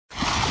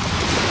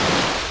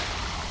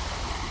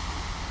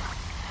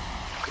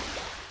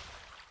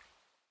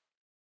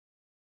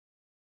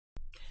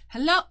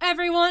Hello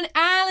everyone,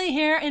 Allie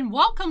here, and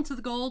welcome to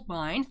the Gold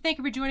Mine. Thank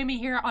you for joining me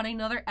here on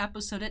another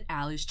episode at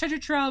Allie's Treasure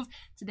Trove.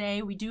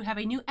 Today we do have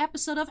a new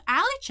episode of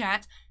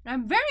ALLYCHAT, and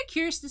I'm very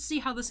curious to see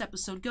how this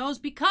episode goes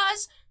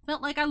because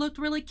felt like I looked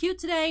really cute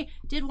today.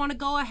 Did want to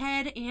go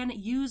ahead and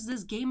use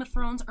this Game of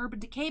Thrones Urban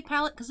Decay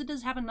palette because it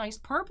does have a nice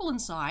purple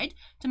inside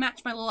to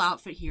match my little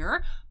outfit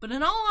here. But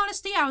in all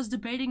honesty, I was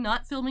debating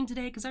not filming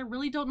today because I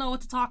really don't know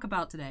what to talk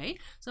about today.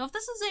 So if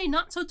this is a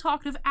not so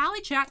talkative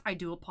ALLYCHAT, I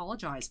do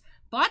apologize.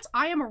 But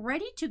I am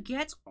ready to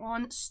get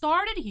on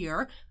started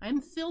here. I'm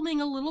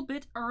filming a little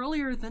bit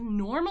earlier than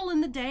normal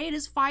in the day. It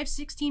is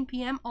 5:16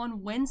 p.m.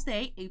 on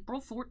Wednesday, April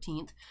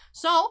 14th.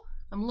 So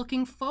I'm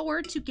looking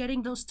forward to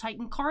getting those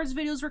Titan Cards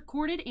videos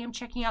recorded and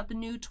checking out the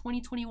new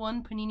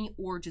 2021 Panini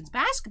Origins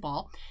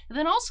basketball. And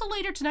then also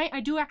later tonight,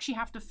 I do actually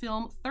have to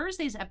film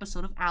Thursday's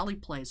episode of Alley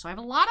Plays. So I have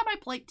a lot on my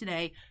plate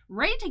today,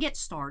 ready to get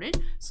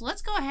started. So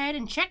let's go ahead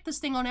and check this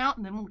thing on out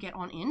and then we'll get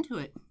on into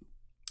it.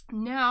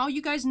 Now,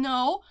 you guys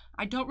know,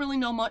 I don't really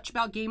know much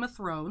about Game of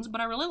Thrones,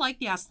 but I really like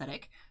the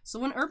aesthetic. So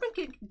when Urban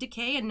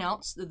Decay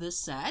announced this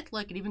set,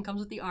 like it even comes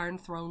with the Iron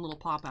Throne little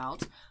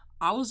pop-out,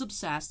 I was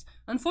obsessed.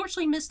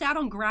 Unfortunately, missed out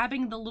on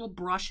grabbing the little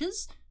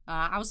brushes.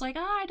 I was like,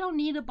 I don't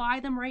need to buy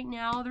them right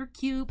now. They're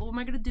cute, but what am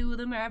I going to do with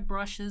them? I have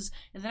brushes.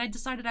 And then I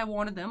decided I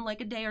wanted them like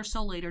a day or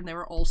so later, and they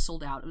were all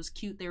sold out. It was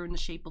cute. They were in the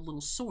shape of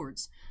little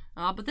swords.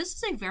 But this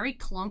is a very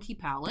clunky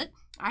palette.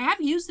 I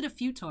have used it a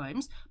few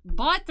times,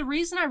 but the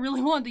reason I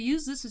really wanted to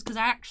use this is because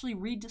I actually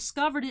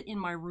rediscovered it in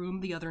my room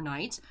the other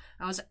night.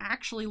 I was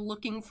actually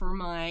looking for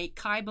my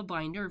Kaiba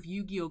binder of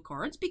Yu-Gi-Oh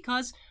cards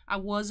because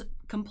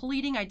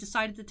I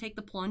decided to take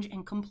the plunge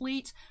and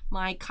complete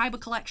my Kaiba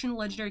collection,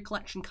 Legendary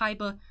Collection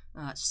Kaiba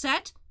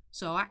set.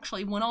 So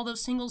actually, when all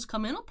those singles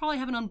come in, I'll probably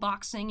have an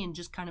unboxing and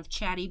just kind of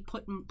chatty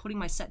putting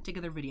my set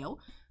together video.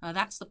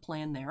 That's the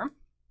plan there.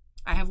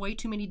 I have way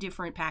too many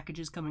different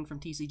packages coming from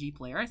TCG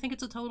Player. I think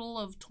it's a total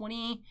of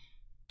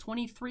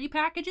 23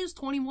 packages,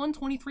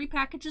 23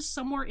 packages,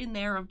 somewhere in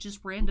there of just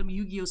random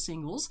Yu-Gi-Oh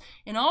singles.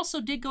 And I also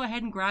did go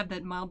ahead and grab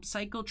that Mob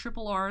Psycho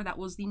RRR that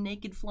was the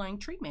Naked Flying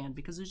Tree Man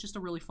because it was just a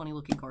really funny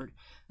looking card.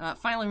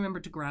 Finally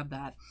remembered to grab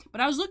that.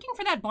 But I was looking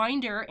for that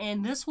binder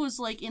and this was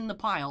like in the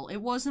pile. It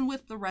wasn't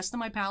with the rest of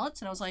my palettes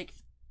and I was like,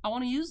 I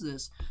want to use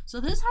this. So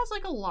this has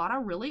like a lot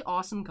of really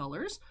awesome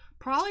colors.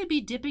 Probably be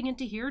dipping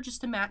into here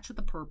just to match with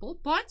the purple,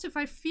 but if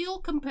I feel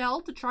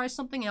compelled to try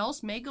something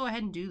else, may go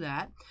ahead and do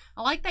that.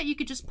 I like that you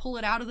could just pull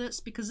it out of this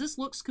because this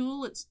looks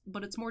cool,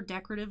 but it's more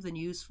decorative than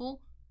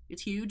useful.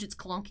 It's huge, it's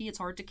clunky, it's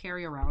hard to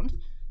carry around.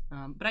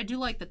 But I do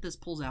like that this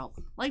pulls out.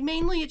 Like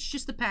mainly it's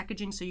just the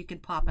packaging so you can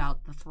pop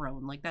out the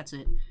throne, like that's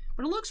it.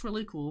 But it looks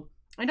really cool.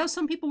 I know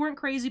some people weren't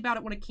crazy about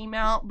it when it came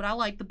out, but I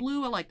like the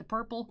blue, I like the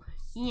purple,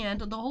 and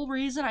the whole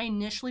reason I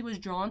initially was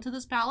drawn to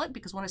this palette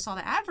because when I saw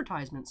the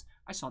advertisements,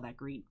 I saw that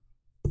green.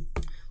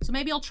 So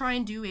maybe I'll try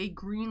and do a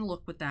green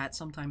look with that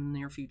sometime in the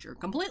near future.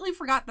 Completely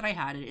forgot that I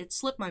had it. It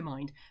slipped my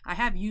mind. I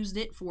have used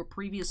it for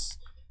previous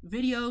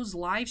videos,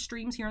 live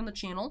streams here on the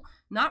channel.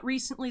 Not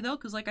recently though,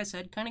 because like I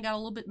said, kind of got a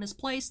little bit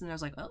misplaced and I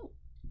was like, oh,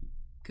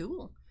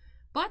 cool.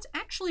 But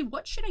actually,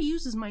 what should I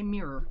use as my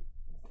mirror?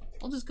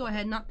 I'll just go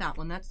ahead, not that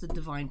one, that's the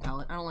Divine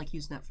palette. I don't like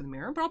using that for the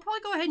mirror, but I'll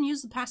probably go ahead and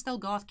use the Pastel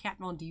Goth Cat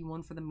Von D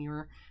one for the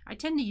mirror. I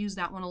tend to use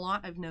that one a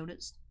lot, I've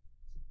noticed.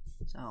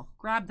 So,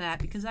 grab that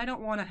because I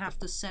don't want to have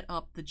to set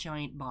up the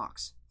giant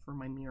box for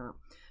my mirror.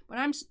 But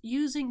I'm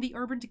using the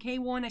Urban Decay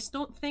one. I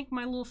still don't think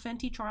my little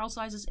Fenty trial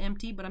size is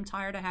empty, but I'm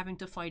tired of having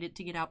to fight it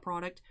to get out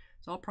product.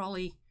 So I'll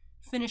probably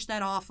finish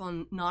that off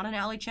on not an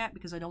ALLYCHAT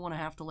because I don't want to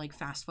have to like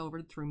fast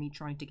forward through me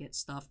trying to get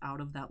stuff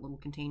out of that little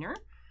container.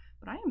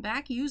 But I am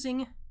back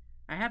using,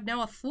 I have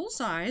now a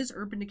full-size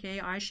Urban Decay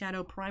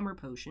eyeshadow primer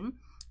potion.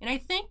 And I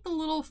think the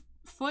little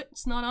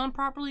foot's not on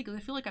properly because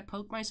I feel like I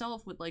poke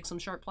myself with like some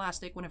sharp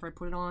plastic whenever I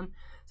put it on.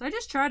 So I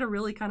just try to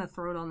really kind of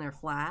throw it on there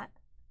flat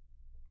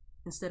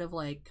instead of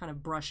like kind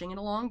of brushing it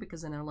along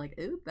because then I'm like,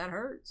 ooh, that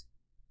hurts.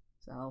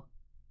 So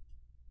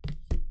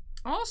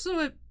also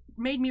it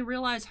made me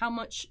realize how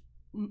much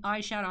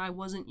eyeshadow I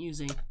wasn't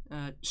using,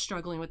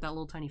 struggling with that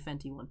little tiny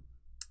Fenty one.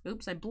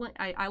 Oops,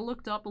 I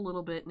looked up a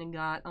little bit and it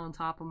got on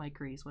top of my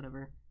crease,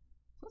 whatever.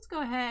 Let's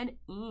go ahead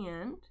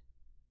and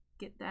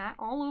get that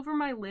all over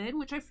my lid,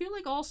 which I feel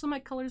like also my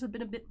colors have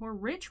been a bit more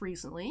rich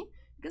recently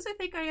because I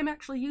think I am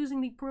actually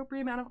using the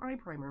appropriate amount of eye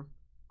primer.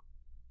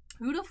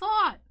 Who'd have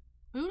thought?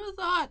 Who'd have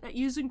thought that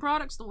using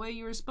products the way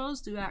you were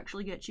supposed to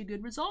actually get you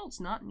good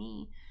results? Not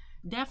me.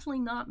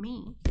 Definitely not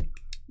me.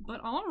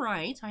 But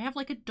alright, I have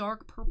like a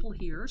dark purple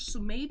here, so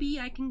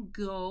maybe I can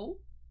go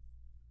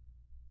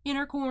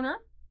inner corner,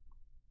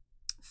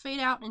 fade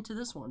out into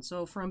this one.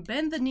 So from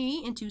Bend the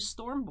Knee into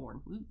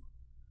Stormborn. Ooh.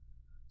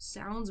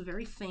 Sounds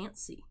very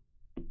fancy.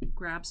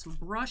 Grab some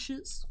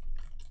brushes.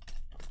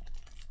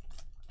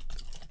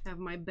 Have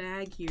my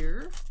bag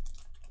here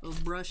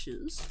of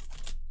brushes,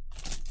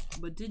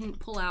 but didn't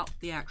pull out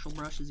the actual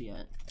brushes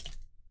yet.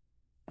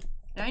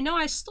 And I know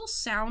I still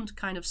sound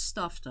kind of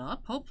stuffed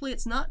up. Hopefully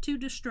it's not too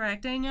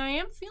distracting. I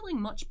am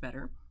feeling much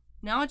better.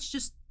 Now it's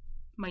just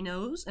my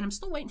nose, and I'm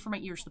still waiting for my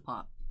ears to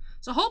pop.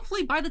 So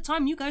hopefully by the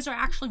time you guys are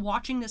actually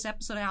watching this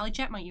episode of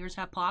ALLYCHAT, my ears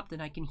have popped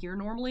and I can hear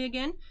normally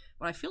again.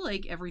 But I feel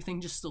like everything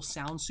just still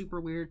sounds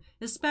super weird,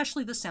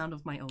 especially the sound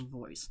of my own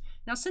voice.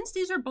 Now, since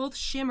these are both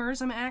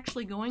shimmers, I'm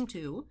actually going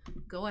to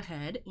go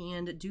ahead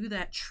and do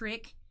that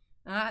trick.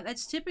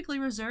 That's typically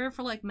reserved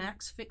for like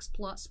Max Fix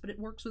Plus, but it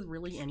works with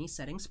really any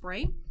setting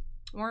spray.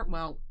 Or,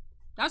 well,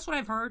 that's what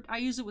I've heard. I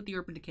use it with the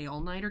Urban Decay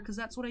All-Nighter because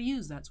that's what I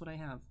use. That's what I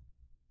have.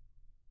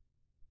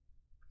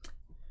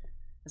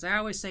 As I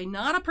always say,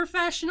 not a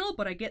professional,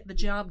 but I get the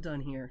job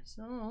done here.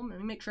 So let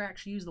me make sure I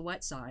actually use the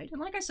wet side. And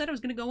like I said, I was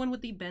going to go in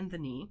with the Bend the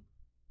Knee.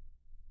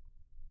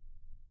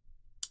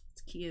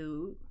 It's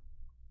cute.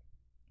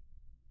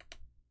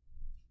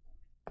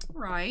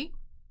 Right.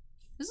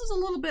 This is a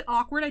little bit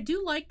awkward. I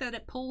do like that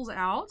it pulls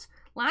out.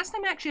 Last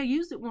time actually I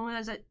used it when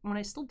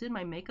I still did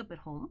my makeup at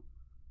home.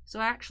 So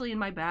actually in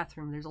my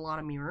bathroom there's a lot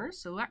of mirrors,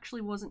 so it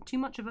actually wasn't too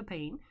much of a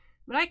pain.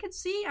 But I could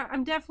see,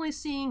 I'm definitely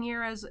seeing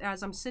here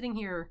as I'm sitting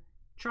here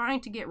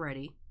trying to get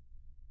ready,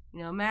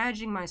 you know,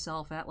 imagining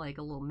myself at like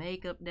a little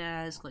makeup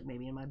desk, like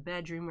maybe in my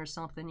bedroom or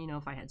something, you know,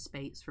 if I had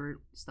space for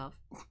stuff.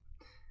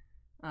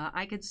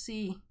 I could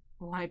see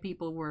why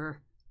people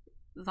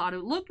thought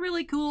it looked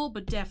really cool,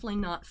 but definitely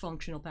not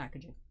functional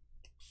packaging.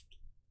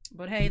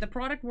 But hey, the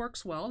product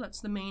works well.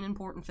 That's the main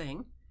important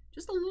thing.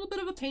 Just a little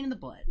bit of a pain in the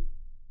butt.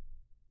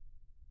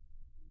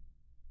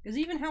 Because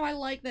even how I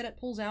like that it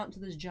pulls out into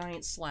this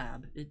giant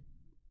slab,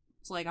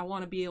 it's like I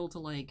want to be able to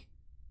like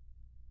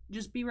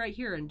just be right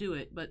here and do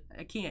it, but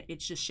I can't.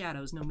 It's just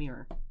shadows, no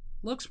mirror.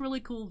 Looks really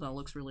cool though,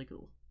 looks really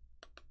cool.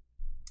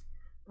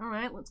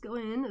 Alright, let's go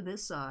into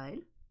this side.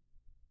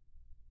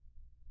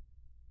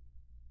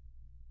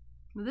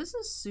 This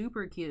is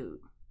super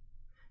cute.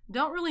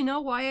 Don't really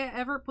know why I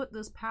ever put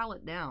this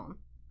palette down.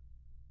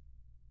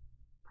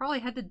 Probably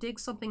had to dig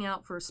something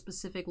out for a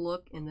specific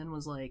look and then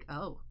was like,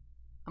 oh,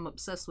 I'm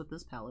obsessed with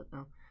this palette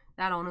now.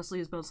 That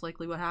honestly is most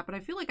likely what happened. I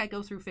feel like I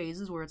go through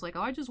phases where it's like,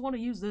 oh, I just want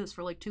to use this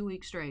for like 2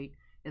 weeks straight.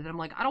 And then I'm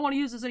like, I don't want to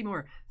use this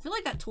anymore. I feel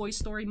like that Toy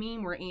Story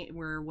meme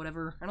where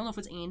whatever, I don't know if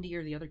it's Andy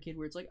or the other kid,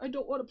 where it's like, I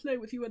don't want to play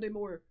with you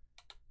anymore.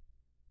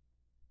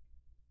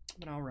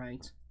 But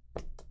alright.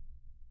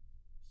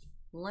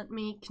 Let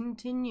me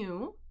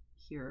continue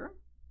here.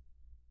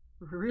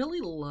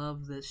 Really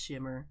love this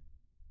shimmer.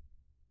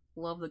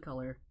 Love the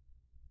color.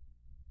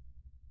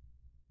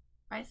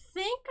 I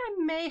think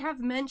I may have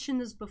mentioned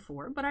this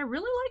before, but I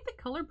really like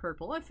the color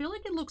purple. I feel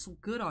like it looks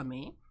good on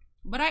me.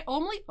 But I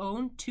only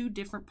own 2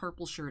 different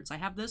purple shirts. I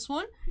have this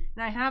one,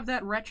 and I have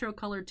that retro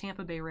colored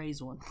Tampa Bay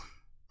Rays one.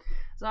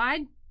 So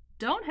I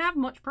don't have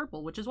much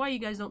purple, which is why you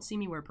guys don't see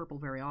me wear purple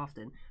very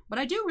often. But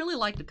I do really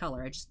like the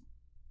color. I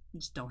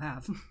just don't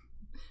have.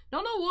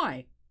 Don't know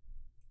why.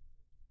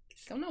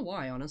 Don't know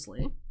why,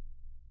 honestly.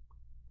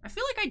 I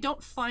feel like I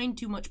don't find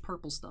too much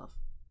purple stuff.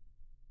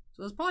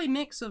 So it's probably a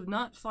mix of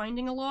not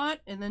finding a lot,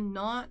 and then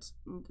not,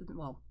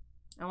 well,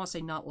 I don't want to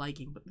say not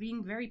liking, but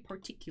being very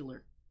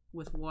particular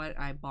with what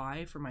I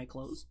buy for my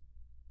clothes.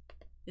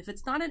 If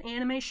it's not an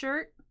anime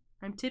shirt,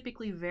 I'm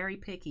typically very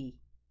picky.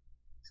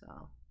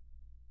 So,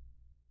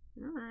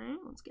 alright,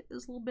 let's get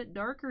this a little bit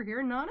darker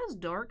here. Not as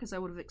dark as I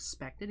would have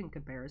expected in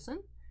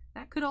comparison.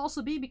 That could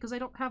also be because I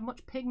don't have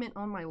much pigment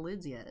on my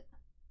lids yet.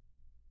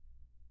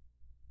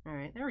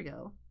 Alright, there we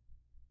go.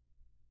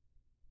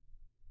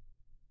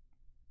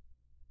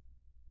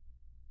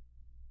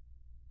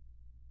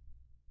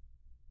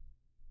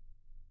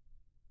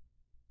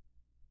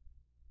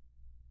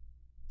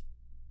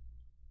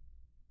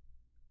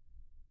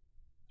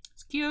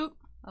 Cute.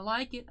 I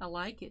like it. I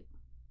like it.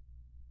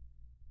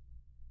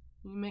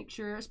 You make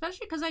sure,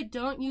 especially because I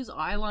don't use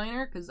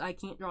eyeliner because I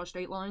can't draw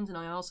straight lines, and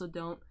I also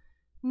don't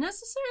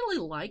necessarily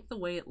like the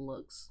way it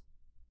looks.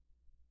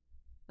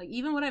 Like,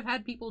 even when I've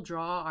had people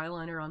draw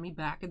eyeliner on me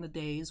back in the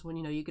days when,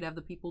 you know, you could have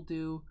the people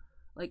do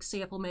like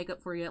sample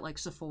makeup for you at like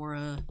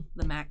Sephora,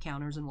 the MAC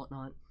counters and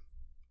whatnot.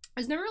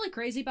 I was never really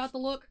crazy about the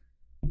look.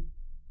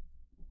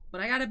 But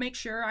I gotta make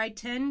sure, I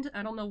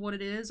don't know what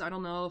it is, I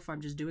don't know if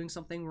I'm just doing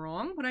something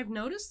wrong, but I've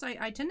noticed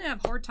I tend to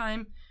have a hard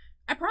time,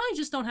 I probably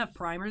just don't have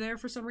primer there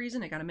for some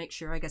reason. I gotta make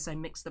sure, I guess I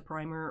mix the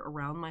primer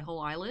around my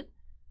whole eyelid.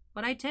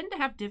 But I tend to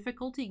have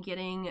difficulty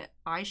getting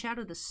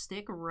eyeshadow to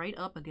stick right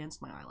up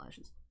against my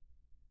eyelashes.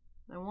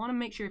 I want to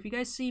make sure, if you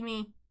guys see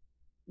me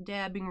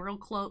dabbing real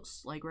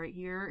close, like right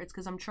here, it's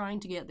because I'm trying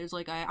to get, there's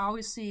like, I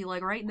always see,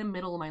 like right in the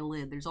middle of my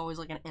lid, there's always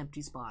like an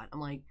empty spot. I'm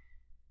like,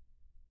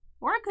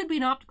 or it could be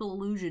an optical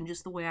illusion,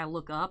 just the way I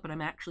look up and I'm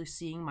actually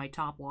seeing my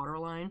top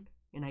waterline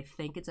and I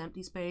think it's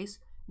empty space.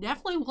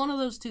 Definitely one of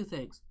those 2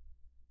 things.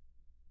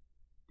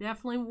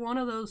 Definitely one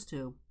of those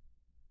 2.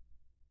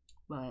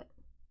 But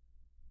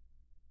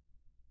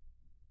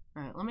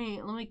alright, let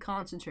me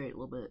concentrate a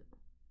little bit.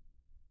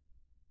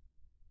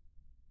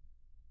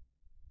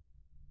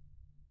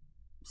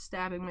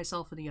 Stabbing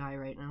myself in the eye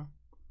right now.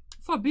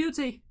 For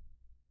beauty!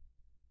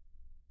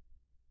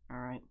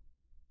 Alright.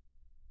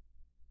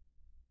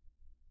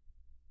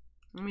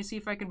 Let me see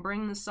if I can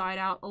bring this side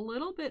out a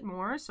little bit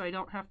more so I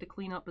don't have to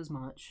clean up as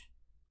much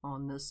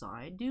on this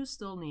side. Do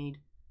still need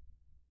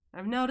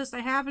I've noticed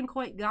I haven't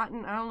quite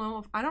gotten, I don't know,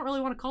 if, I don't really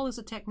want to call this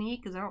a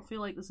technique because I don't feel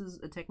like this is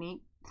a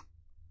technique.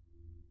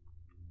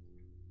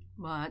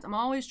 But I'm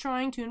always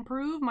trying to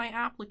improve my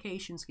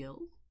application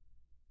skills.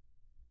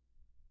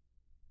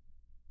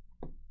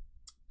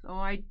 So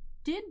I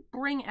did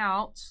bring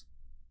out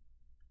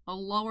a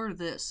lower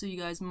this so you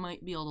guys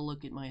might be able to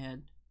look at my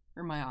head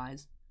or my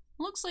eyes.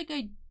 Looks like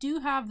I do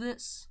have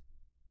this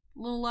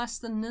a little less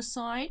than this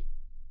side.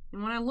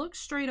 And when I look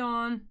straight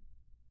on,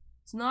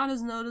 it's not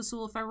as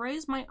noticeable. If I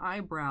raise my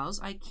eyebrows,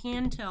 I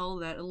can tell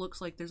that it looks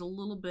like there's a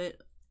little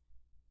bit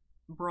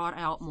brought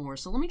out more.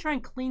 So let me try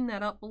and clean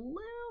that up a little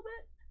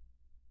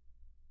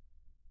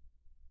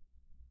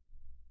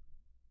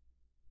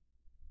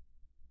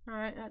bit.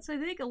 Alright, that's I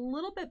think a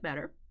little bit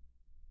better.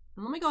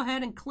 And let me go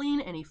ahead and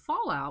clean any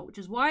fallout, which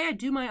is why I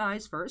do my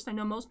eyes first. I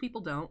know most people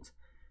don't.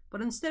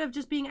 But instead of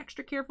just being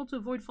extra careful to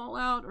avoid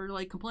fallout or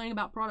like complaining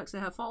about products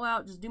that have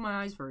fallout, just do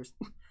my eyes first.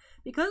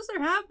 Because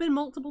there have been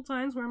multiple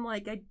times where I'm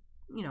like,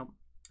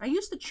 I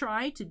used to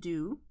try to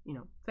do,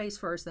 face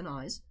first then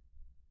eyes.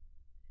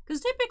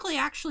 Because typically,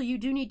 actually, you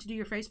do need to do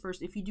your face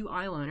first if you do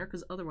eyeliner,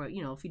 because otherwise,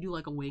 if you do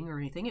like a wing or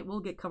anything, it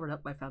will get covered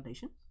up by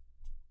foundation.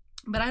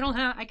 But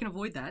I can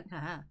avoid that.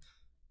 Haha.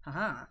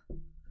 Haha.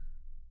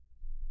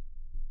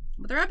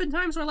 But there have been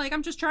times where, like,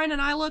 I'm just trying an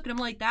eye look, and I'm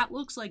like, that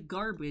looks like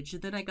garbage.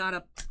 And then I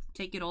gotta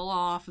take it all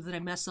off, and then I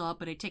mess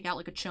up, and I take out,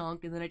 like, a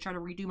chunk, and then I try to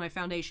redo my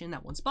foundation in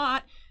that one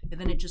spot,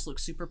 and then it just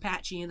looks super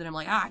patchy, and then I'm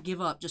like,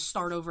 give up, just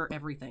start over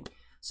everything.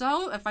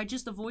 So, if I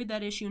just avoid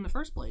that issue in the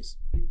first place,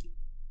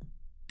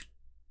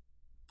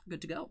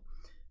 good to go.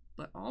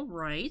 But,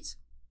 alright.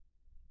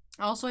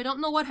 Also, I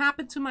don't know what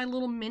happened to my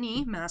little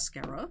mini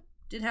mascara.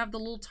 Did have the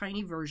little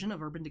tiny version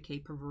of Urban Decay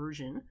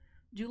Perversion.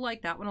 Do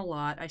like that one a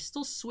lot. I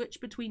still switch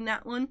between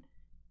that one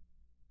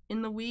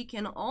in the week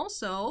and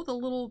also the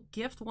little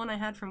gift one I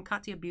had from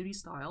Katia Beauty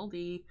Style,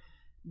 the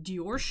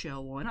Dior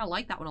Show one. I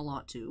like that one a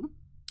lot too.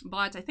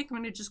 But I think I'm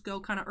going to just go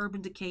kind of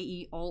Urban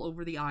Decay-y all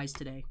over the eyes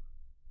today.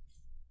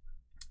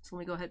 So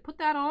let me go ahead and put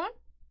that on,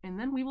 and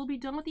then we will be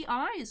done with the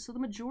eyes. So the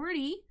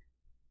majority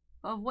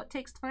of what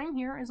takes time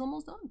here is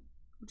almost done,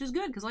 which is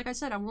good because like I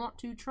said, I want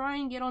to try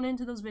and get on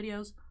into those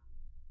videos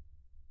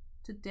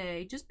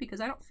today just because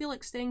I don't feel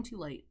like staying too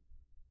late.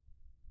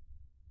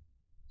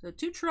 So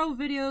 2 Trove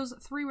videos,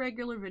 3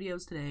 regular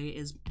videos today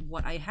is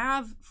what I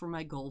have for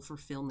my goal for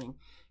filming.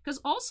 Because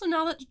also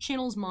now that the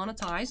channel is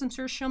monetized, I'm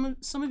sure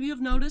some of you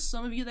have noticed,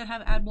 some of you that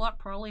have ad block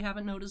probably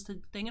haven't noticed a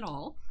thing at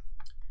all.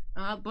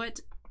 But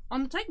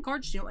on the Titan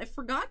Cards channel, I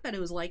forgot that it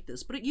was like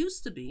this, but it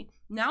used to be.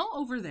 Now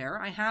over there,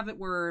 I have it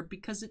where,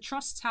 because it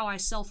trusts how I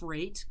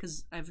self-rate,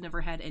 because I've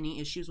never had any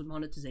issues with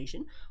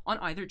monetization, on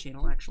either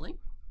channel actually,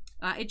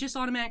 it just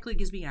automatically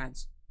gives me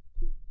ads.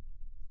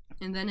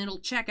 And then it'll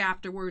check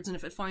afterwards, and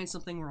if it finds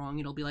something wrong,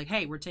 it'll be like,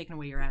 hey, we're taking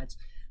away your ads.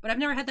 But I've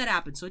never had that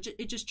happen, so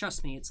it just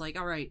trusts me. It's like,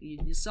 all right,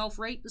 you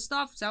self-rate the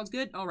stuff, sounds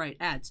good? All right,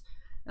 ads.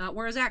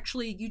 Whereas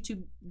actually,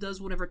 YouTube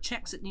does whatever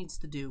checks it needs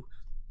to do.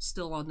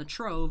 Still on the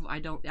Trove, I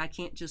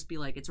can't just be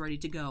like, it's ready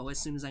to go as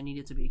soon as I need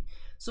it to be.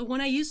 So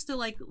when I used to,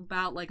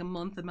 about a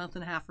month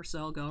and a half or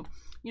so ago,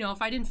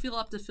 if I didn't feel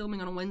up to filming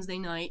on a Wednesday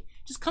night,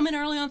 just come in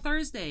early on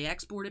Thursday,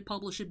 export it,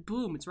 publish it,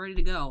 boom, it's ready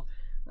to go.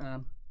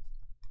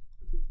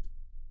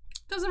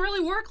 Doesn't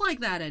really work like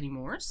that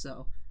anymore,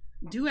 so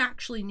do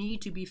actually need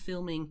to be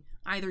filming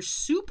either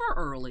super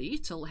early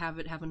to have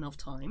enough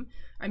time.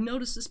 I've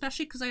noticed,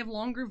 especially because I have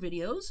longer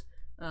videos.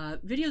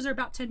 Videos are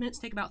about 10 minutes,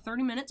 take about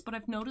 30 minutes, but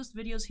I've noticed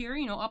videos here,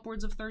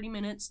 upwards of 30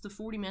 minutes to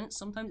 40 minutes,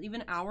 sometimes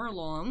even an hour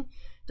long.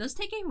 It does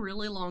take a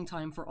really long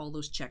time for all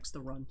those checks to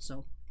run,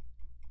 so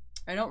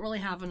I don't really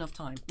have enough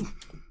time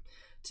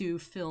to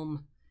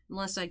film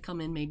unless I come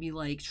in maybe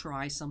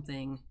try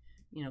something.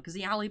 Because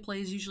the alley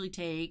plays usually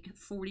take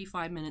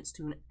 45 minutes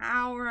to an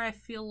hour, I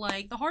feel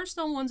like. The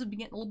Hearthstone ones have been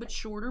getting a little bit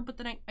shorter, but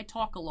then I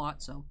talk a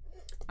lot, so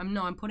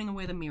I'm putting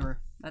away the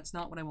mirror. That's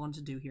not what I wanted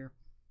to do here.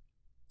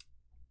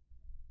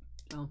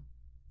 So,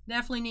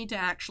 definitely need to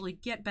actually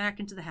get back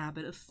into the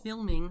habit of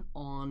filming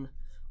on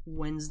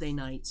Wednesday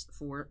nights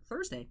for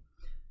Thursday.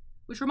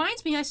 Which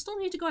reminds me, I still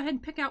need to go ahead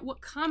and pick out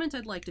what comment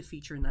I'd like to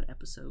feature in that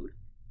episode.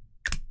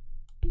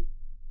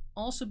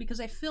 Also, because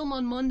I film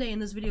on Monday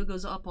and this video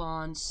goes up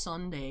on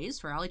Sundays,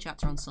 for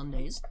ALLYCHATs are on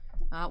Sundays,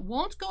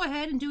 won't go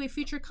ahead and do a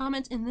feature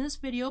comment in this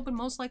video, but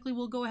most likely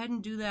we'll go ahead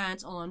and do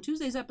that on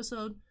Tuesday's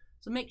episode,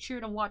 so make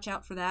sure to watch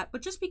out for that.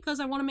 But just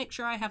because I want to make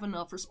sure I have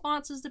enough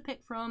responses to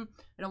pick from,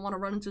 I don't want to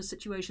run into a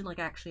situation like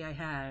actually I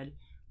had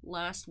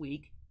last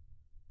week,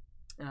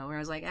 where I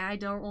was like, I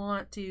don't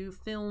want to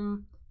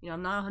film,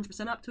 I'm not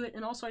 100% up to it,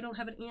 and also I don't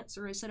have an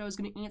answer. I said I was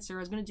going to answer. I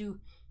was going to do,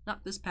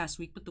 not this past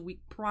week, but the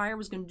week prior, I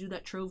was going to do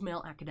that Trove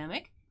Mail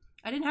Academic.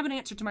 I didn't have an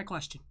answer to my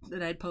question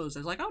that I had posed. I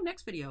was like, oh,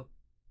 next video.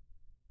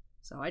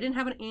 So I didn't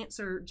have an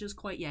answer just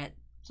quite yet.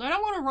 So I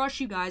don't want to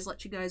rush you guys,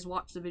 let you guys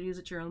watch the videos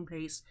at your own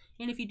pace.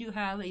 And if you do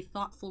have a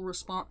thoughtful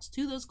response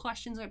to those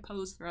questions I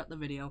posed throughout the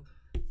video,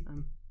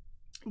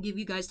 give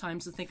you guys time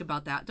to think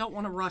about that. Don't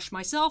want to rush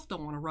myself,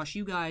 don't want to rush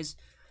you guys.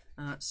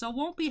 So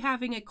won't be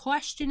having a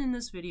question in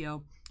this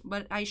video,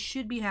 but I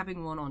should be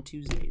having one on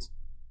Tuesdays.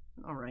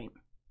 Alright.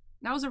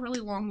 That was a really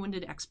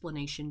long-winded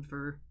explanation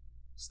for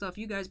stuff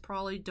you guys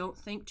probably don't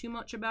think too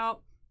much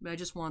about, but I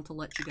just want to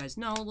let you guys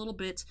know a little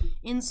bit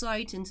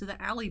insight into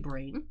the Allie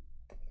brain.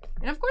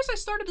 And of course I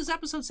started this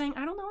episode saying,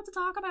 I don't know what to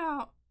talk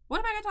about. What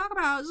am I going to talk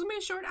about? This is going to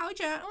be a short Allie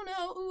chat. Oh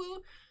no.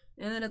 Ooh.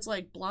 And then it's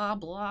like blah,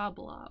 blah,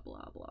 blah,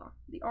 blah, blah.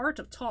 The art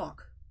of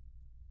talk.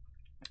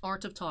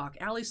 Art of talk.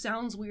 Allie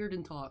sounds weird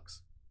and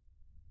talks.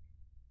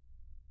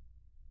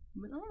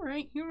 But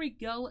alright, here we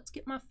go. Let's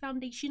get my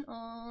foundation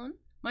on.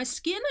 My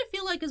skin, I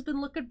feel like, has been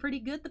looking pretty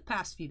good the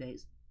past few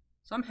days.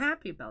 So I'm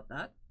happy about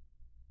that.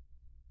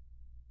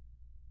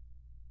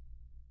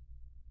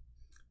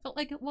 Felt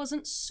like it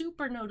wasn't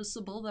super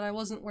noticeable that I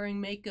wasn't wearing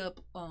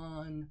makeup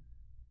on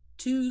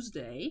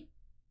Tuesday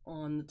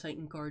on the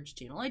Titan Cards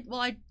channel.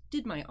 I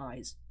did my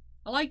eyes.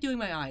 I like doing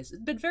my eyes.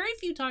 It's been very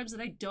few times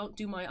that I don't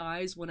do my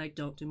eyes when I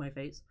don't do my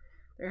face.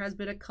 There has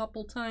been a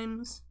couple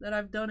times that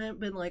I've done it,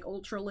 been like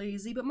ultra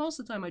lazy, but most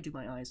of the time I do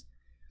my eyes.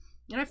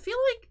 And I feel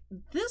like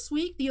this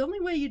week, the only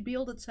way you'd be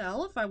able to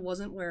tell if I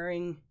wasn't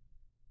wearing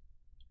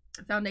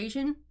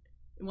foundation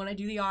when I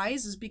do the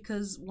eyes is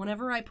because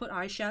whenever I put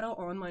eyeshadow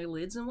on my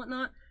lids and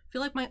whatnot, I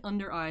feel like my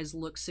under eyes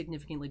look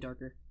significantly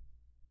darker.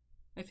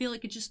 I feel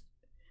like it just...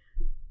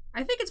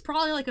 I think it's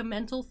probably like a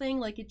mental thing,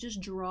 like it just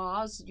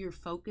draws your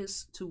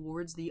focus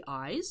towards the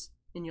eyes,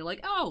 and you're like,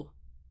 oh,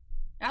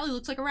 Allie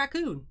looks like a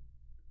raccoon.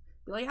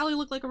 Be like, Allie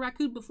looked like a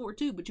raccoon before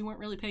too, but you weren't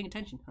really paying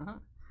attention.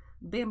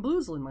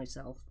 Bamboozling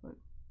myself. But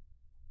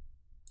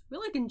I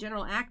feel like in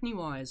general,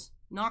 acne-wise,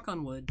 knock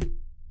on wood,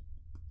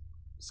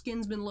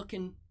 skin's been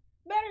looking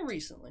better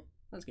recently.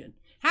 That's good.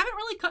 Haven't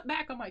really cut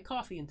back on my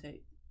coffee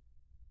intake.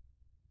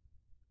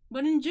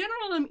 But in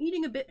general, I'm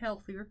eating a bit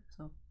healthier,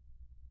 so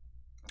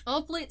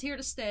hopefully it's here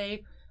to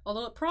stay,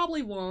 although it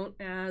probably won't,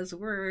 as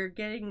we're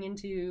getting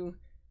into,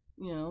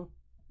 you know,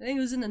 I think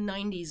it was in the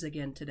 90s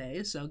again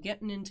today, so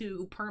getting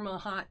into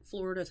perma-hot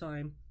Florida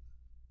time.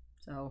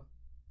 So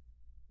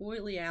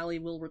oily Allie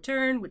will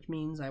return, which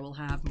means I will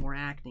have more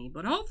acne,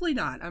 but hopefully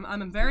not.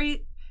 I'm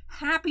very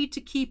happy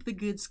to keep the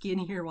good skin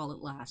here while it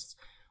lasts.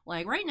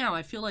 Like, right now,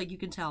 I feel like you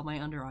can tell my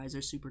under eyes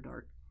are super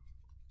dark.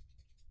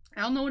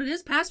 I don't know what it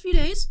is, past few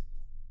days.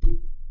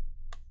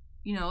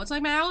 You know, it's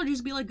like my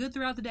allergies be, like, good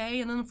throughout the day,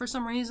 and then for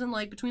some reason,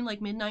 like, between,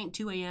 like, midnight and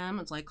 2 a.m.,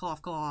 it's like cough,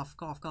 cough,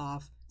 cough,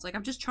 cough. It's like,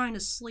 I'm just trying to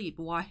sleep.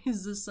 Why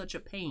is this such a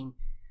pain?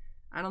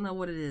 I don't know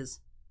what it is.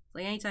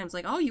 Like, anytime it's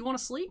like, oh, you want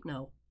to sleep?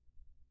 No.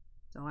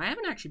 So I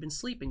haven't actually been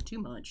sleeping too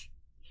much.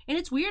 And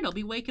it's weird, I'll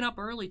be waking up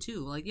early,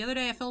 too. Like, the other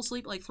day I fell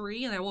asleep at, like,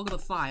 3, and I woke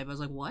up at 5. I was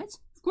like, what?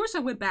 Of course I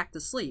went back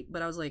to sleep,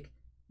 but I was like,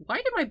 why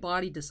did my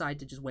body decide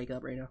to just wake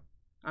up right now?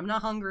 I'm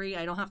not hungry,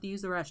 I don't have to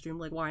use the restroom,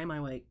 like, why am I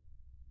awake?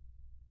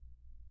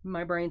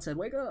 My brain said,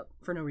 wake up,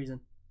 for no reason.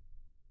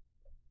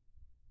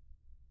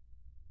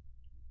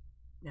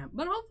 Yeah,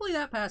 but hopefully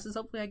that passes.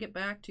 Hopefully I get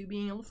back to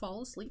being able to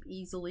fall asleep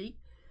easily.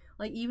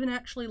 Like, even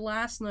actually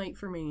last night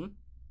for me,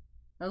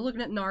 I was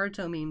looking at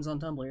Naruto memes on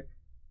Tumblr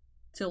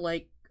till,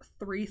 like,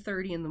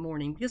 3:30 in the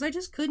morning because I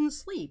just couldn't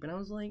sleep. And I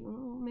was like,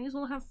 well, may as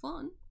well have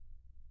fun.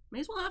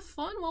 May as well have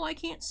fun while I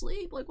can't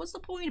sleep. Like, what's the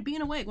point of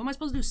being awake? What am I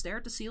supposed to do, stare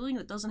at the ceiling?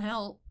 That doesn't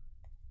help.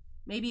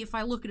 Maybe if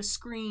I look at a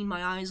screen,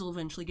 my eyes will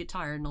eventually get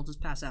tired and I'll just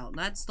pass out.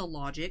 That's the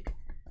logic.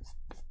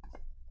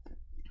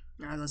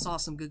 I saw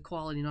some good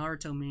quality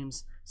Naruto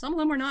memes. Some of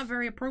them were not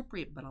very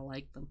appropriate, but I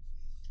liked them.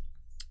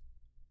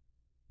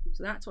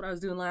 So that's what I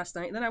was doing last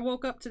night. And then I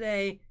woke up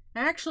today.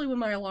 Actually, when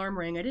my alarm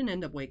rang, I didn't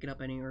end up waking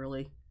up any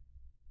early.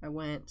 I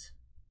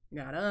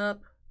got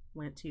up,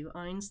 went to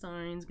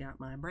Einstein's, got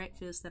my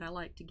breakfast that I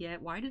like to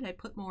get. Why did I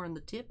put more on the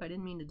tip? I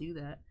didn't mean to do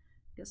that.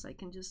 Guess I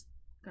can just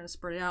kind of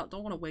spread it out.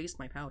 Don't want to waste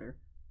my powder.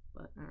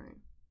 But, alright.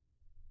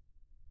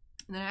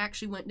 And then I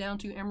actually went down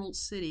to Emerald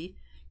City.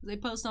 They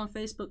post on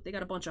Facebook, they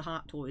got a bunch of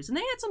hot toys. And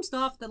they had some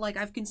stuff that, like,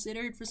 I've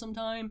considered for some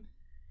time.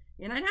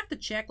 And I'd have to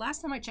check.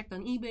 Last time I checked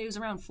on eBay, it was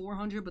around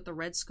 $400, but the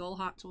Red Skull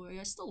hot toy,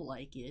 I still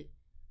like it.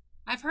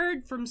 I've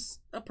heard from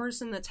a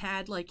person that's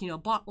had, like, you know,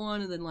 bought one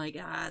and then, like,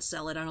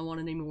 sell it, I don't want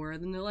it anymore.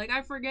 And then they're like,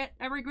 I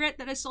regret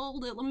that I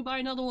sold it, let me buy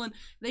another one.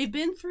 They've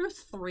been through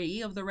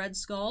 3 of the Red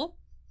Skull.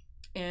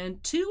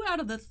 And 2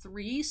 out of the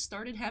 3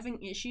 started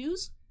having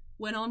issues.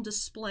 Went on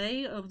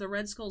display of the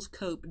Red Skull's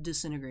coat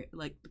disintegrate,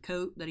 like the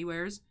coat that he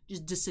wears,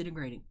 just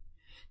disintegrating.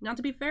 Now,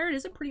 to be fair, it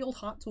is a pretty old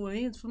hot toy.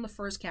 It's from the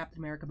first Captain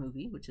America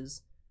movie, which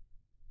is,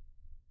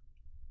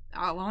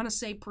 I want to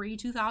say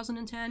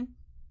pre-2010.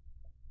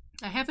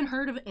 I haven't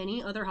heard of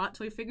any other hot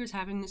toy figures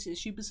having this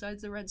issue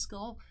besides the Red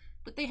Skull,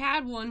 but they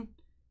had one,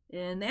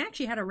 and they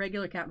actually had a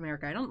regular Captain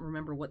America. I don't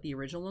remember what the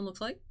original one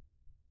looks like,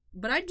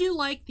 but I do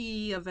like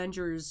the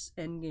Avengers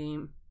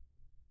Endgame.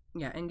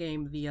 Yeah,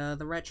 Endgame,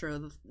 the retro.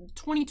 The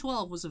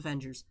 2012 was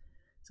Avengers.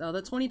 So the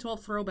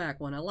 2012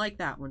 throwback one, I like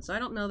that one. So I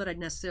don't know that I'd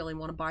necessarily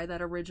want to buy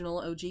that original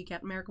OG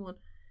Captain America one.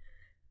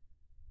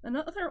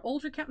 Another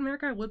older Captain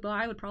America I would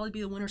buy would probably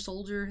be the Winter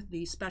Soldier,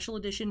 the special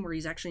edition where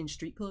he's actually in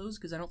street clothes,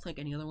 because I don't think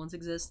any other ones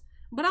exist.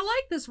 But I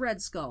like this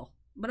Red Skull.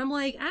 But I'm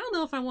like, I don't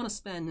know if I want to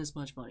spend this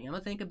much money. I'm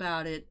going to think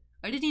about it.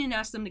 I didn't even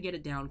ask them to get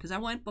it down, because I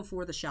went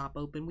before the shop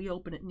opened. We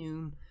open at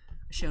noon.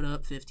 showed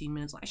up 15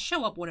 minutes. I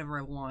show up whatever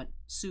I want.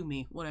 Sue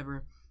me,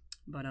 whatever.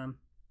 But, I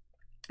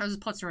was just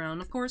putzing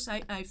around. Of course,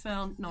 I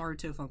found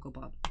Naruto Funko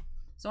Pop.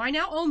 So I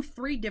now own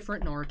 3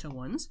 different Naruto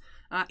ones.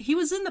 He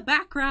was in the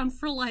background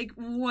for like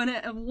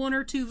one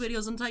or two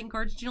videos on Titan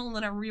Cards Channel, and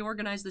then I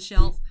reorganized the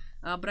shelf.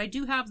 But I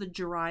do have the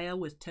Jiraiya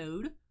with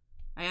Toad.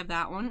 I have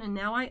that one, and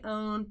now I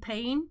own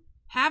Pain.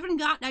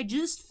 I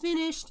just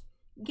finished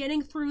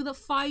getting through the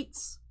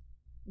fights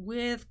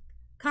with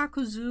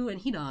Kakuzu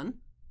and Hidan.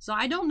 So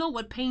I don't know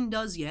what Pain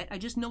does yet. I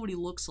just know what he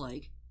looks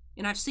like.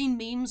 And I've seen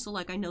memes, so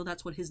like I know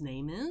that's what his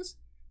name is.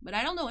 But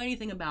I don't know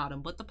anything about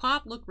him. But the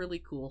pop look really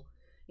cool.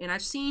 And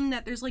I've seen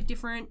that there's like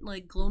different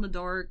like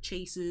glow-in-the-dark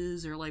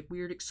chases or like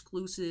weird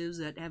exclusives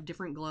that have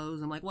different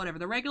glows. I'm like, whatever.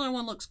 The regular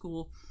one looks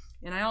cool.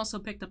 And I also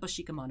picked up a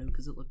Shikamaru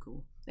because it looked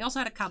cool. They also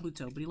had a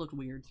Kabuto, but he looked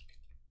weird.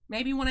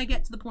 Maybe when I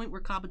get to the point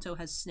where Kabuto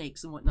has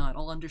snakes and whatnot,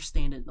 I'll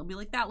understand it. I'll be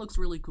like, that looks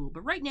really cool.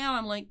 But right now,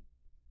 I'm like,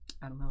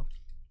 I don't know.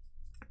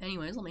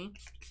 Anyways, let me...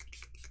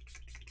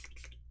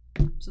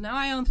 So now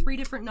I own 3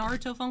 different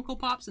Naruto Funko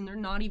Pops, and they're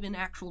not even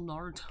actual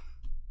Naruto.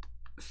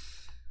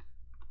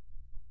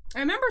 I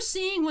remember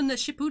seeing when the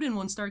Shippuden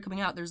one started coming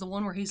out, there's the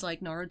one where he's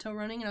like Naruto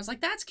running, and I was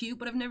like, that's cute,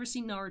 but I've never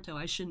seen Naruto.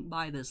 I shouldn't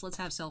buy this. Let's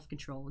have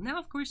self-control. And now,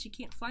 of course, you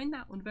can't find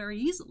that one very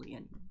easily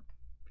anymore.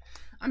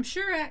 I'm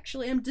sure,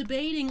 actually, I'm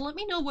debating. Let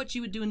me know what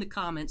you would do in the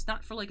comments.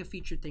 Not for, like, a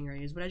featured thing or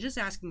anything, but I'm just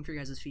asking for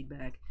your guys'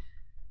 feedback.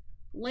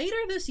 Later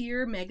this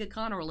year,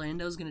 MegaCon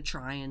Orlando is going to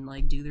try and,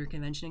 like, do their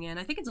convention again.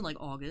 I think it's in, like,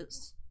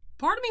 August.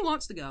 Part of me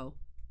wants to go.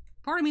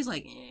 Part of me is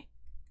like, eh.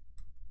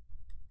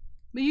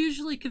 But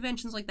usually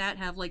conventions like that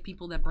have, like,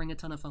 people that bring a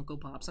ton of Funko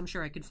Pops. I'm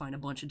sure I could find a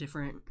bunch of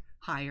different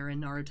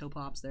higher-end Naruto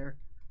Pops there.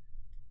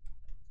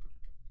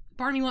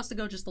 Part of me wants to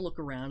go just to look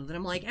around. And then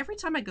I'm like, every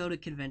time I go to a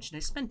convention,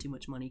 I spend too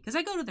much money. Because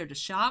I go to there to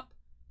shop.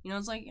 You know,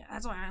 it's like,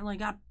 that's why I, like,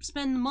 got to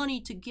spend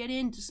money to get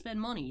in to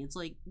spend money. It's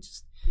like,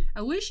 just,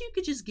 I wish you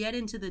could just get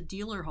into the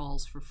dealer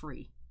halls for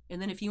free.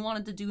 And then if you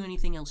wanted to do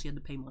anything else, you had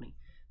to pay money.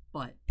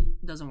 But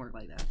it doesn't work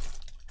like that.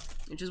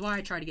 Which is why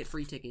I try to get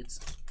free tickets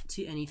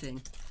to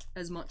anything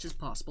as much as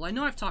possible. I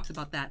know I've talked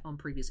about that on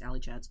previous Alley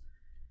Chats.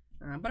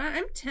 But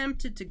I'm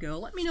tempted to go.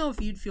 Let me know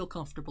if you'd feel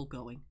comfortable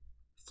going.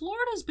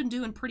 Florida's been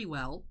doing pretty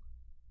well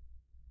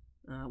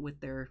with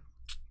their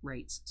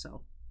rates,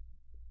 so...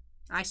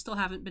 I still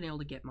haven't been able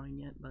to get mine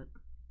yet, but...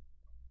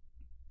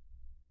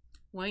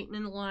 Waiting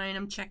in line,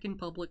 I'm checking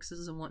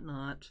Publix's and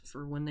whatnot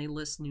for when they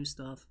list new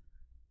stuff.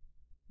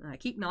 I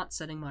keep not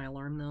setting my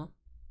alarm, though.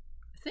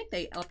 I think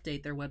they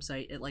update their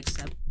website at like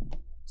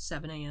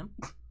 7 a.m.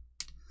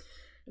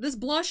 This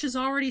blush is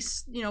already,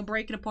 you know,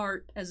 breaking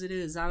apart as it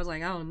is. I was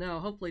like, oh no,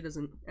 hopefully it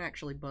doesn't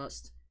actually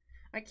bust.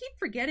 I keep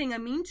forgetting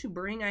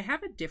I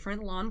have a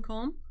different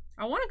Lancome.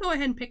 I want to go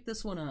ahead and pick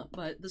this one up,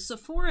 but the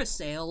Sephora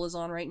sale is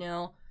on right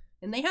now.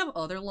 And they have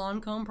other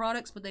Lancome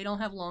products, but they don't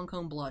have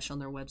Lancome blush on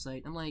their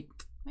website. I'm like,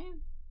 man.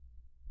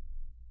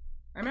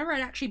 I remember I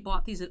actually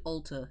bought these at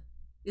Ulta.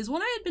 Is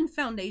when I had been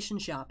foundation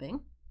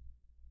shopping.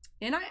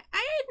 And I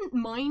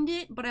didn't mind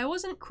it, but I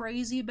wasn't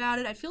crazy about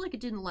it. I feel like it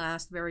didn't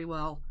last very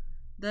well.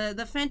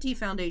 The Fenty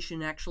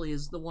foundation actually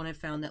is the one I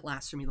found that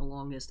lasts for me the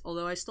longest.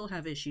 Although I still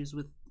have issues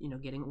with, you know,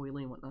 getting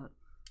oily and whatnot.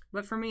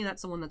 But for me,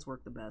 that's the one that's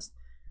worked the best.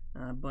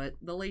 But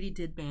the lady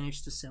did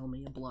manage to sell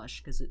me a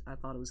blush because I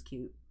thought it was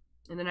cute.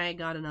 And then I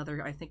got another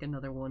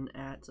one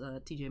at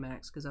TJ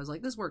Maxx because I was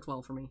like, this works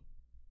well for me.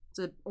 It's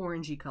an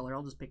orangey color.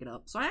 I'll just pick it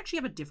up. So I actually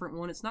have a different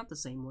one. It's not the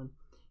same one.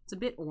 It's a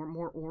bit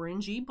more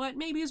orangey, but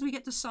maybe as we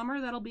get to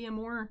summer, that'll be a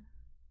more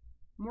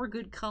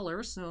good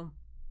color. So,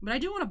 but I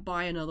do want to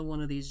buy another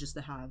one of these just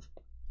to have.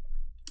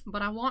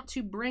 But I want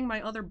to bring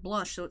my other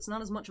blush so it's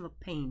not as much of a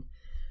pain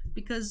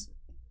because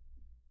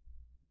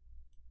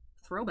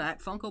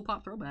throwback, Funko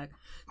Pop throwback.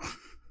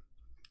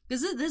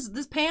 Because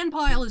this pan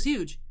pile is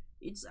huge.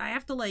 I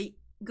have to like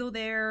go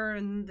there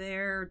and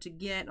there to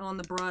get on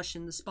the brush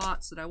in the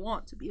spots that I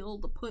want to be able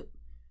to put.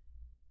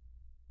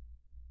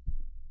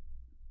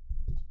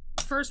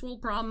 First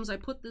world problems, I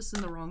put this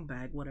in the wrong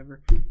bag,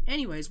 whatever.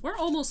 Anyways, we're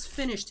almost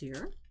finished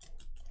here.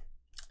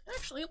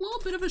 Actually, a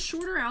little bit of a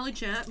shorter Alley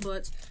Chat,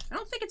 but I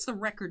don't think it's the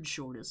record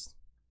shortest.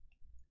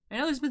 I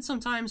know there's been some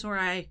times where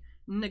I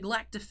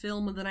neglect to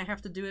film and then I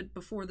have to do it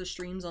before the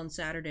streams on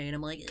Saturday and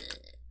I'm like, ugh,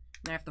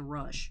 and I have to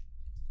rush.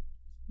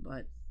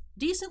 But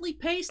decently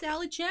paced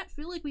Alley Chat.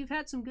 Feel like we've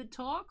had some good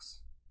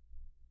talks.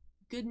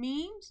 Good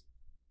memes.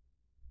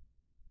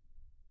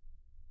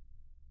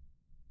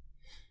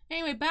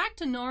 Anyway, back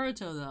to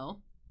Naruto, though.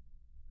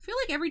 I feel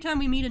like every time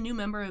we meet a new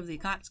member of the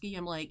Akatsuki,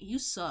 I'm like, you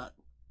suck.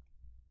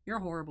 You're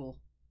horrible.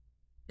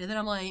 And then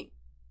I'm like...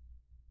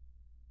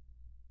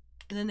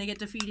 And then they get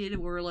defeated,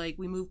 and we're like,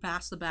 we move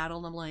past the battle,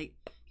 and I'm like,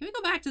 can we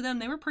go back to them?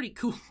 They were pretty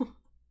cool.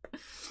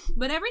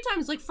 But every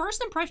time, it's like,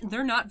 first impression,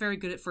 they're not very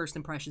good at first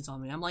impressions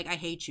on me. I'm like, I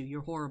hate you.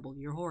 You're horrible.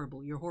 You're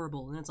horrible. You're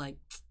horrible. And it's like,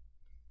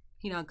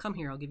 you know, come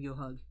here. I'll give you a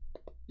hug.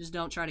 Just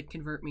don't try to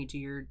convert me to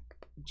your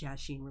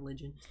Jashin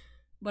religion.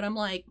 But I'm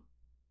like...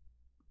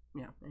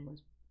 Yeah,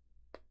 anyways.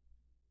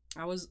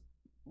 I was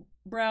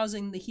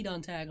browsing the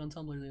Hidan tag on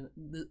Tumblr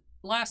the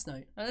last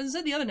night. I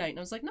said the other night, and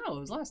I was like, no, it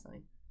was last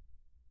night.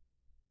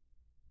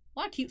 A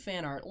lot of cute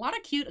fan art. A lot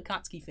of cute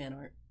Akatsuki fan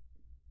art.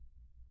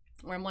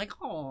 Where I'm like,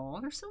 oh,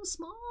 they're so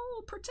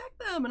small. Protect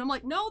them. And I'm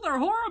like, no, they're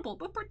horrible,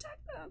 but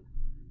protect them.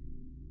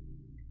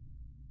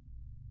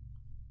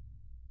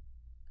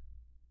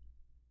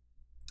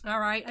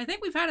 Alright, I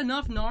think we've had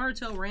enough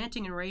Naruto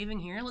ranting and raving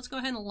here. Let's go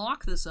ahead and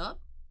lock this up.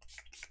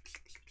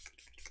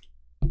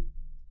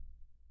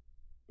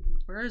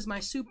 Where is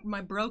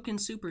my broken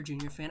Super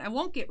Junior fan? I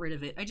won't get rid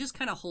of it. I just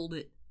kind of hold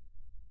it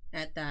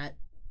at that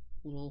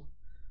little...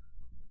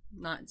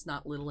 It's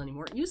not little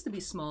anymore. It used to be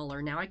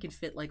smaller. Now I can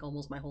fit like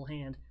almost my whole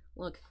hand.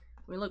 Look.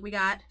 I mean, look, we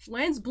got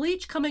Lens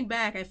Bleach coming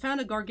back. I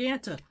found a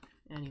Garganta.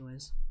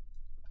 Anyways.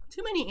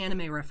 Too many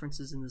anime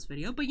references in this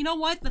video. But you know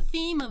what? The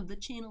theme of the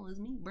channel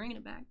is me bringing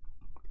it back.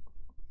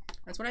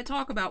 That's what I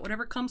talk about,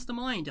 whatever comes to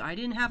mind. I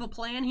didn't have a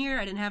plan here.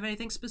 I didn't have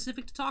anything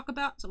specific to talk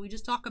about. So we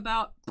just talk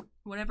about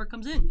whatever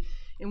comes in.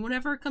 And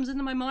whatever comes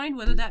into my mind,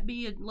 whether that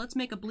be let's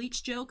make a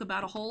Bleach joke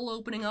about a hole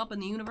opening up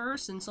in the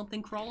universe and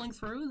something crawling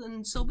through,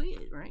 then so be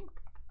it, right?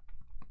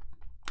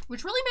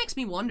 Which really makes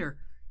me wonder.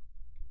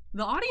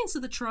 The audience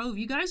of the Trove,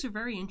 you guys are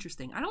very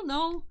interesting. I don't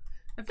know.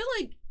 I feel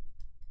like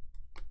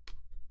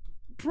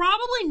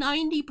probably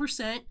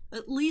 90%,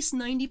 at least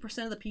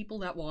 90% of the people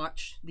that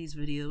watch these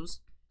videos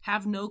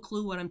have no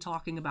clue what I'm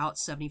talking about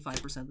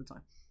 75% of the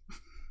time.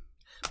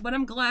 But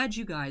I'm glad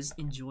you guys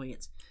enjoy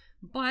it.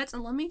 But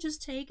let me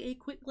just take a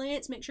quick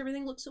glance, make sure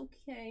everything looks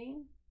okay.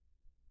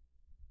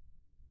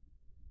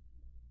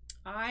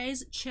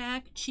 Eyes,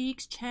 check.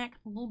 Cheeks, check.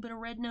 A little bit of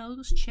red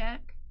nose,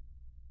 check.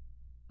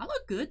 I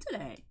look good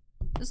today.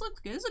 This looks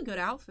good. This is a good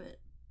outfit.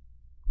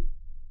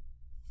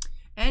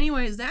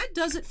 Anyways, that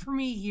does it for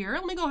me here.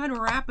 Let me go ahead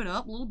and wrap it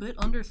up. A little bit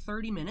under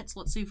 30 minutes.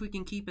 Let's see if we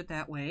can keep it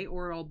that way,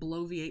 or I'll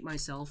bloviate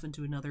myself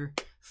into another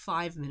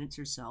 5 minutes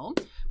or so.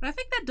 But I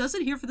think that does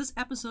it here for this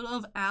episode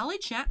of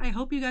ALLYCHAT. I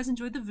hope you guys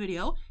enjoyed the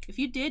video. If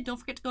you did, don't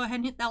forget to go ahead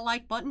and hit that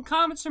like button.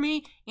 Comments from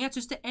me,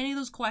 answers to any of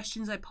those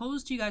questions I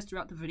posed to you guys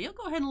throughout the video,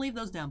 go ahead and leave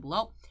those down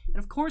below. And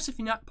of course, if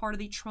you're not part of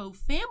the Trove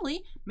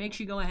family, make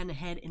sure you go ahead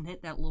and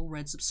hit that little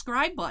red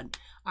subscribe button.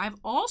 I've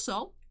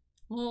also,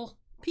 well,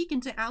 peek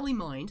into Ally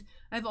Mind.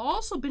 I've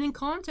also been in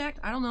contact.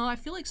 I don't know. I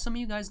feel like some of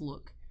you guys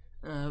look.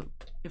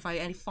 If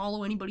I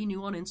follow anybody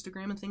new on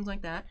Instagram and things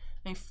like that.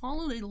 I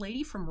followed a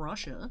lady from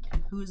Russia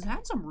who has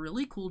had some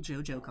really cool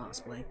JoJo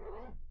cosplay.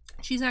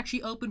 She's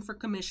actually open for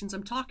commissions.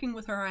 I'm talking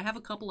with her. I have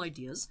a couple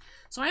ideas.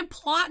 So I'm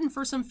plotting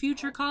for some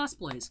future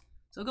cosplays.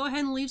 So go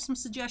ahead and leave some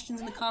suggestions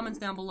in the comments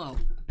down below.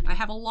 I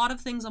have a lot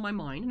of things on my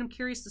mind, and I'm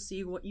curious to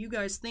see what you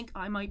guys think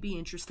I might be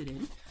interested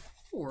in,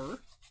 or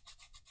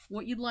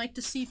what you'd like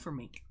to see from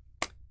me.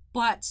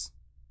 But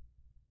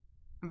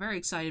I'm very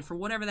excited for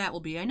whatever that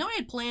will be. I know I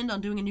had planned on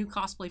doing a new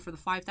cosplay for the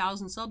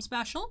 5,000 sub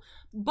special,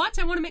 but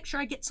I want to make sure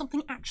I get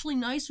something actually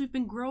nice. We've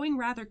been growing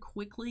rather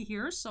quickly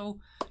here, so,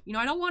 you know,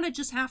 I don't want to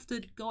just have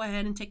to go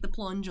ahead and take the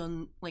plunge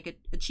on, like,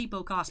 a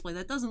cheapo cosplay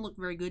that doesn't look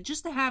very good,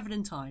 just to have it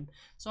in time.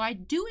 So I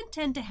do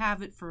intend to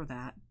have it for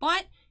that,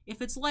 but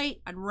if it's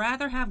late, I'd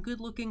rather have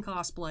good-looking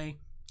cosplay,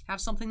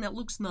 have something that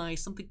looks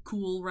nice, something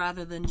cool,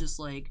 rather than just,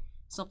 like,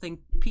 something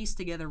pieced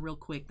together real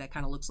quick that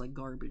kind of looks like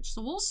garbage.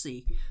 So we'll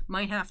see.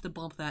 Might have to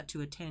bump that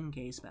to a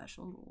 10K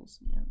special. We'll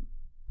see. Yeah.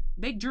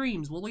 Big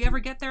dreams. Will we ever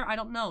get there? I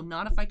don't know.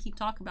 Not if I keep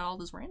talking about all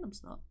this random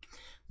stuff.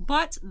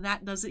 But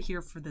that does it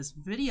here for this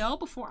video.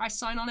 Before I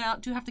sign on out, I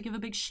do have to give a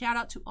big shout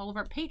out to all of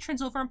our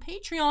patrons over on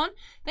Patreon.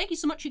 Thank you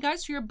so much, you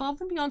guys, for your above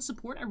and beyond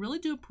support. I really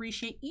do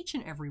appreciate each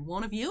and every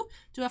one of you.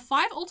 To have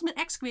 5 Ultimate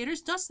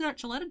Excavators, Dustin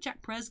Archuleta,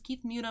 Jack Prez,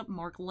 Keith Muta,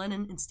 Mark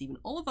Lennon, and Stephen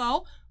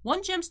Olivo,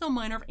 1 Gemstone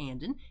Miner of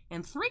Andon,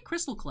 and 3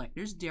 Crystal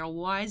Collectors, Daryl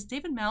Wise,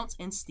 David Mounts,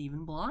 and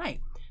Stephen Bly.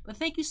 But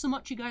thank you so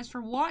much, you guys,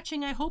 for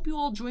watching. I hope you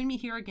all join me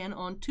here again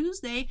on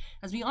Tuesday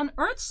as we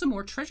unearth some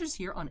more treasures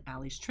here on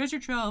Ally's Treasure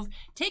Trove.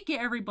 Take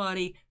care,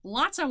 everybody.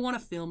 Lots I want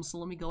to film, so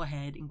let me go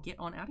ahead and get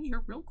on out of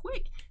here real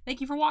quick. Thank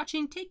you for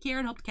watching. Take care,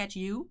 and hope to catch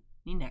you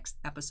in the next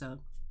episode.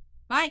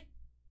 Bye.